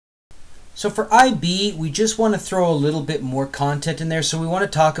So for IB, we just want to throw a little bit more content in there. So we want to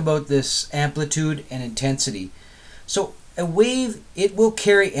talk about this amplitude and intensity. So a wave, it will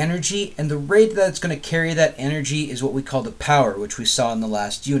carry energy, and the rate that it's going to carry that energy is what we call the power, which we saw in the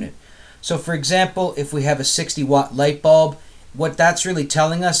last unit. So for example, if we have a 60-watt light bulb, what that's really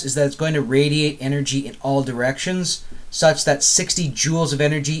telling us is that it's going to radiate energy in all directions, such that 60 joules of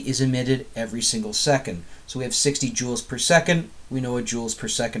energy is emitted every single second. So we have 60 joules per second. We know a joules per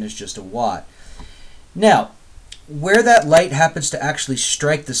second is just a watt. Now, where that light happens to actually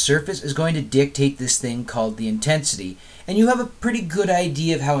strike the surface is going to dictate this thing called the intensity. And you have a pretty good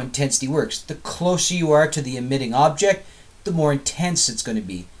idea of how intensity works. The closer you are to the emitting object, the more intense it's going to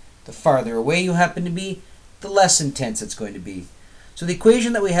be. The farther away you happen to be, the less intense it's going to be. So the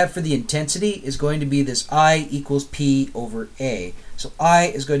equation that we have for the intensity is going to be this I equals P over A. So I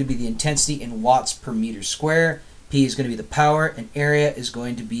is going to be the intensity in watts per meter square, P is going to be the power, and area is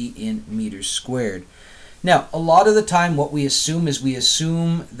going to be in meters squared. Now, a lot of the time what we assume is we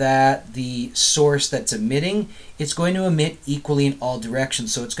assume that the source that's emitting, it's going to emit equally in all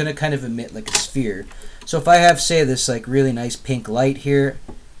directions. So it's going to kind of emit like a sphere. So if I have, say, this like really nice pink light here,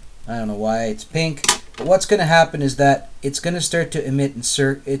 I don't know why it's pink, but what's going to happen is that it's going to start to emit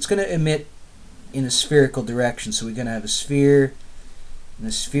in a spherical direction. So we're going to have a sphere and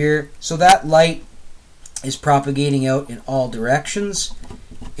a sphere. So that light is propagating out in all directions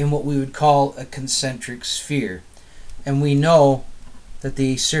in what we would call a concentric sphere. And we know that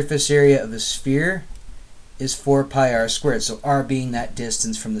the surface area of a sphere is 4 pi r squared, so r being that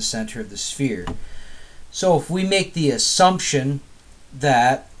distance from the center of the sphere. So if we make the assumption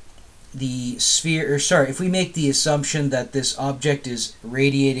that if we make the assumption that this object is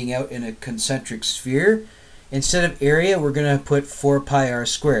radiating out in a concentric sphere, instead of area, we're going to put 4 pi r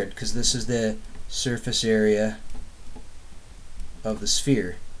squared, because this is the surface area of the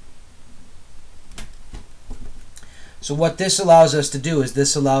sphere. So what this allows us to do is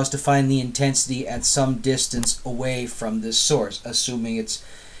this allows us to find the intensity at some distance away from this source, assuming it's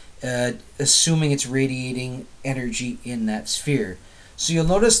radiating energy in that sphere. So you'll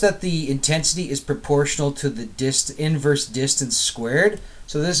notice that the intensity is proportional to the inverse distance squared.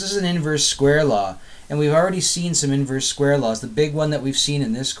 So this is an inverse square law, and we've already seen some inverse square laws. The big one that we've seen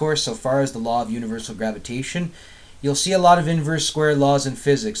in this course so far is the law of universal gravitation. You'll see a lot of inverse square laws in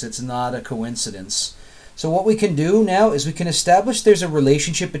physics. It's not a coincidence. So what we can do now is we can establish there's a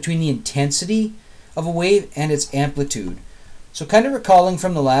relationship between the intensity of a wave and its amplitude. So kind of recalling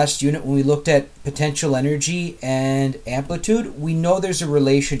from the last unit when we looked at potential energy and amplitude, we know there's a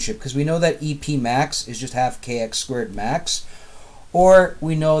relationship because we know that EP max is just half kx squared max, or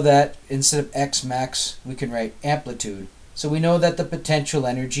we know that instead of x max we can write amplitude. So we know that the potential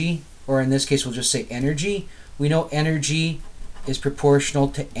energy, or in this case we'll just say energy, we know energy is proportional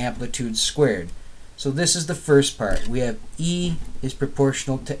to amplitude squared. So this is the first part. We have E is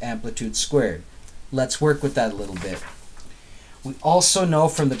proportional to amplitude squared. Let's work with that a little bit. We also know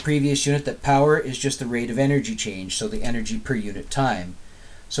from the previous unit that power is just the rate of energy change, so the energy per unit time.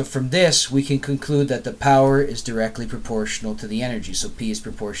 So from this, we can conclude that the power is directly proportional to the energy, so P is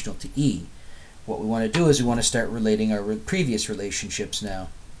proportional to E. What we want to do is we want to start relating our previous relationships now.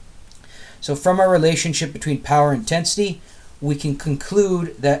 So from our relationship between power and intensity, we can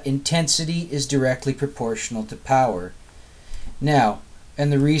conclude that intensity is directly proportional to power. Now,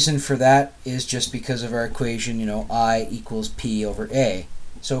 and the reason for that is just because of our equation, I equals P over A.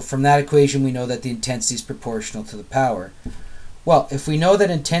 So from that equation, we know that the intensity is proportional to the power. Well, if we know that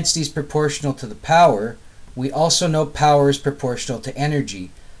intensity is proportional to the power, we also know power is proportional to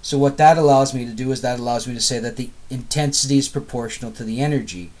energy. So what that allows me to do is that allows me to say that the intensity is proportional to the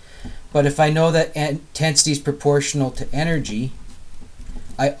energy. But if I know that intensity is proportional to energy,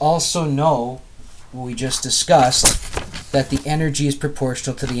 I also know what we just discussed, that the energy is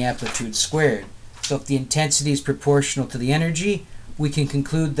proportional to the amplitude squared. So if the intensity is proportional to the energy, we can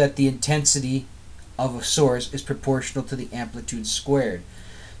conclude that the intensity of a source is proportional to the amplitude squared.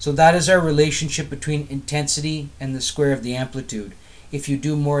 So that is our relationship between intensity and the square of the amplitude. If you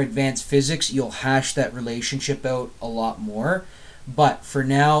do more advanced physics, you'll hash that relationship out a lot more. But for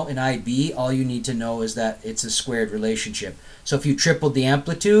now, in IB, all you need to know is that it's a squared relationship. So if you tripled the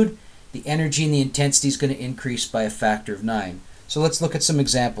amplitude, the energy and the intensity is going to increase by a factor of 9. So let's look at some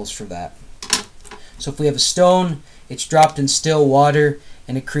examples for that. So if we have a stone, it's dropped in still water,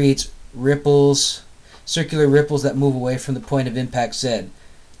 and it creates ripples, circular ripples that move away from the point of impact Z.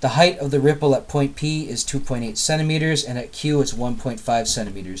 The height of the ripple at point P is 2.8 centimeters, and at Q it's 1.5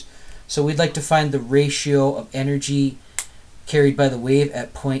 centimeters. So we'd like to find the ratio of energy carried by the wave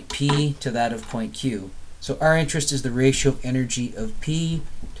at point P to that of point Q. So our interest is the ratio of energy of P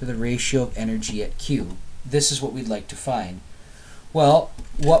to the ratio of energy at Q. This is what we'd like to find. Well,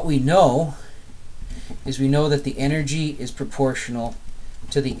 what we know is we know that the energy is proportional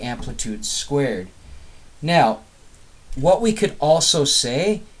to the amplitude squared. Now, what we could also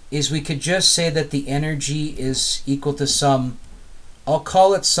say is we could just say that the energy is equal to some, I'll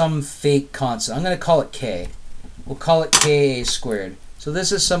call it some fake constant. I'm going to call it K. We'll call it Ka squared. So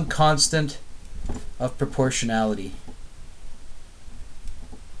this is some constant of proportionality.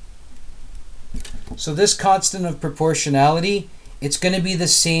 So this constant of proportionality, it's going to be the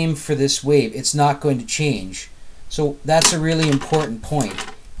same for this wave. It's not going to change. So that's a really important point.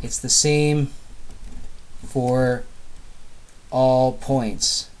 It's the same for all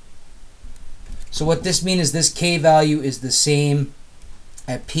points. So what this means is this K value is the same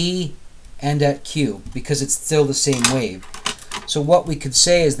at P and at Q because it's still the same wave. So what we could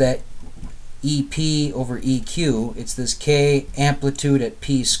say is that EP over EQ, it's this K amplitude at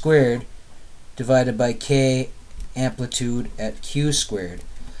P squared divided by K amplitude at Q squared.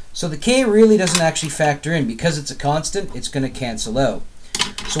 So the K really doesn't actually factor in. Because it's a constant, it's going to cancel out.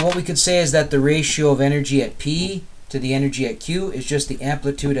 So what we could say is that the ratio of energy at P to the energy at Q is just the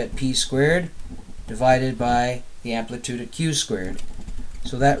amplitude at P squared divided by the amplitude at Q squared.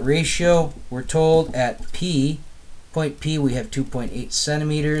 So that ratio, we're told at P, point P, we have 2.8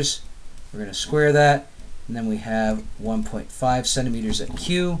 centimeters. We're going to square that, and then we have 1.5 centimeters at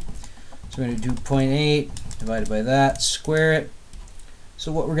Q. So we're going to do 0.8 divided by that, square it.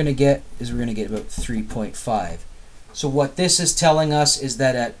 So what we're going to get is we're going to get about 3.5. So what this is telling us is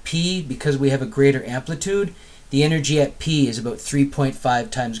that at P, because we have a greater amplitude, the energy at P is about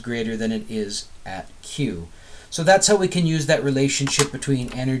 3.5 times greater than it is at Q. So that's how we can use that relationship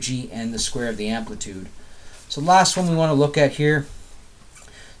between energy and the square of the amplitude. So last one we want to look at here.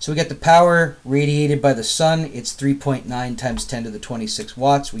 So we get the power radiated by the sun. It's 3.9 times 10 to the 26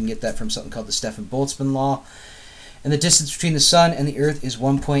 watts. We can get that from something called the Stefan-Boltzmann law. And the distance between the sun and the earth is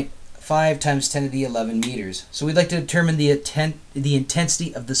 1.5 times 10 to the 11 meters. So we'd like to determine the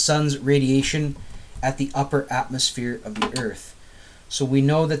intensity of the sun's radiation at the upper atmosphere of the earth. So we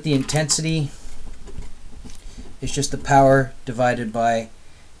know that the intensity is just the power divided by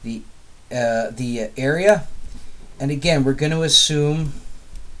the area. And again, we're going to assume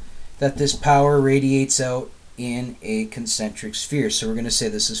that this power radiates out in a concentric sphere. So we're going to say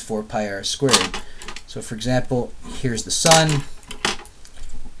this is 4 pi r squared. So for example, here's the sun,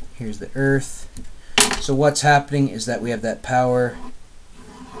 here's the earth. So what's happening is that we have that power,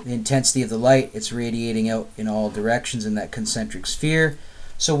 the intensity of the light, it's radiating out in all directions in that concentric sphere.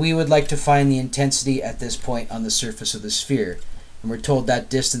 So we would like to find the intensity at this point on the surface of the sphere. And we're told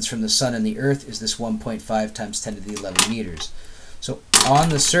that distance from the sun and the earth is this 1.5 times 10 to the 11 meters. So on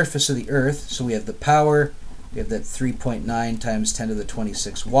the surface of the earth, so we have the power, we have that 3.9 times 10 to the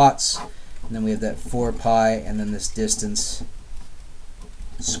 26 watts, and then we have that 4 pi, and then this distance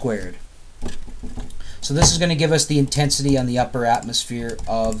squared. So this is going to give us the intensity on the upper atmosphere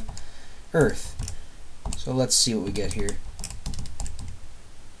of Earth. So let's see what we get here.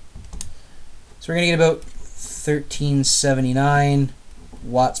 So we're going to get about 1379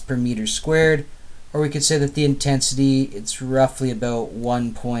 watts per meter squared, or we could say that the intensity, it's roughly about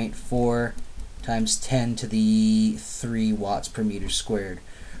 1.4 times 10 to the 3 watts per meter squared.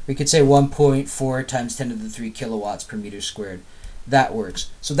 We could say 1.4 times 10 to the 3 kilowatts per meter squared. That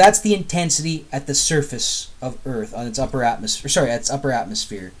works. So that's the intensity at the surface of Earth on its upper atmosphere. At its upper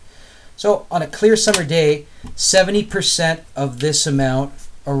atmosphere. So on a clear summer day, 70% of this amount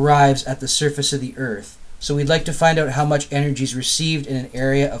arrives at the surface of the Earth. So we'd like to find out how much energy is received in an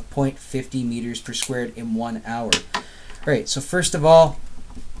area of 0.50 meters per squared in 1 hour. All right, so first of all,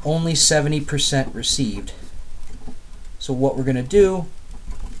 only 70% received. So what we're going to do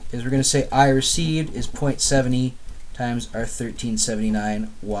is we're going to say I received is 0.70 times our 1379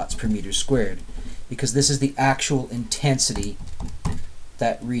 watts per meter squared, because this is the actual intensity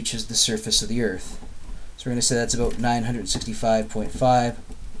that reaches the surface of the Earth. So we're going to say that's about 965.5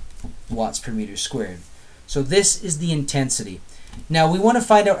 watts per meter squared. So this is the intensity. Now we want to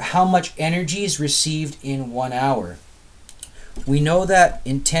find out how much energy is received in 1 hour. We know that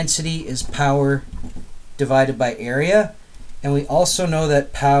intensity is power divided by area, and we also know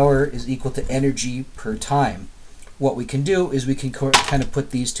that power is equal to energy per time. What we can do is we can kind of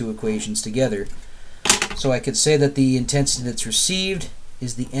put these two equations together. So I could say that the intensity that's received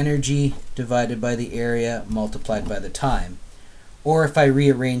is the energy divided by the area multiplied by the time. Or if I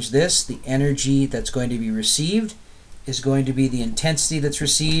rearrange this, the energy that's going to be received is going to be the intensity that's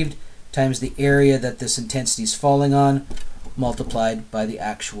received times the area that this intensity is falling on multiplied by the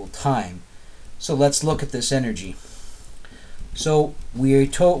actual time. So let's look at this energy. So we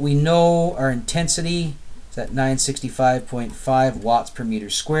know our intensity is at 965.5 watts per meter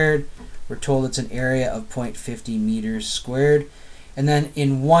squared. We're told it's an area of 0.50 meters squared. And then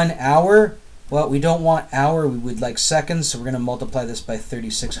in 1 hour, well, we don't want hour, we would like seconds, so we're going to multiply this by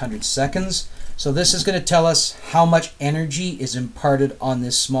 3,600 seconds. So this is going to tell us how much energy is imparted on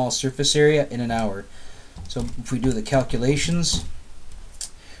this small surface area in an hour. So if we do the calculations,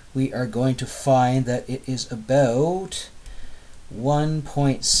 we are going to find that it is about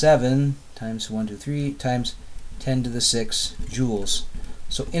 1.7 times 123 times 10 to the 6 joules.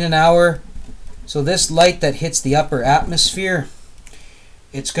 So in an hour, so this light that hits the upper atmosphere,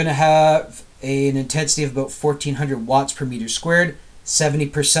 it's going to have an intensity of about 1400 watts per meter squared.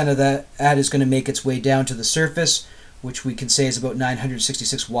 70% of that is going to make its way down to the surface, which we can say is about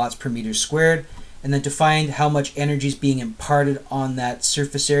 966 watts per meter squared. And then to find how much energy is being imparted on that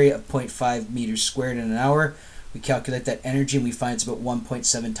surface area of 0.5 meters squared in an hour, we calculate that energy and we find it's about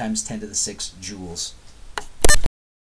 1.7 times 10 to the 6 joules.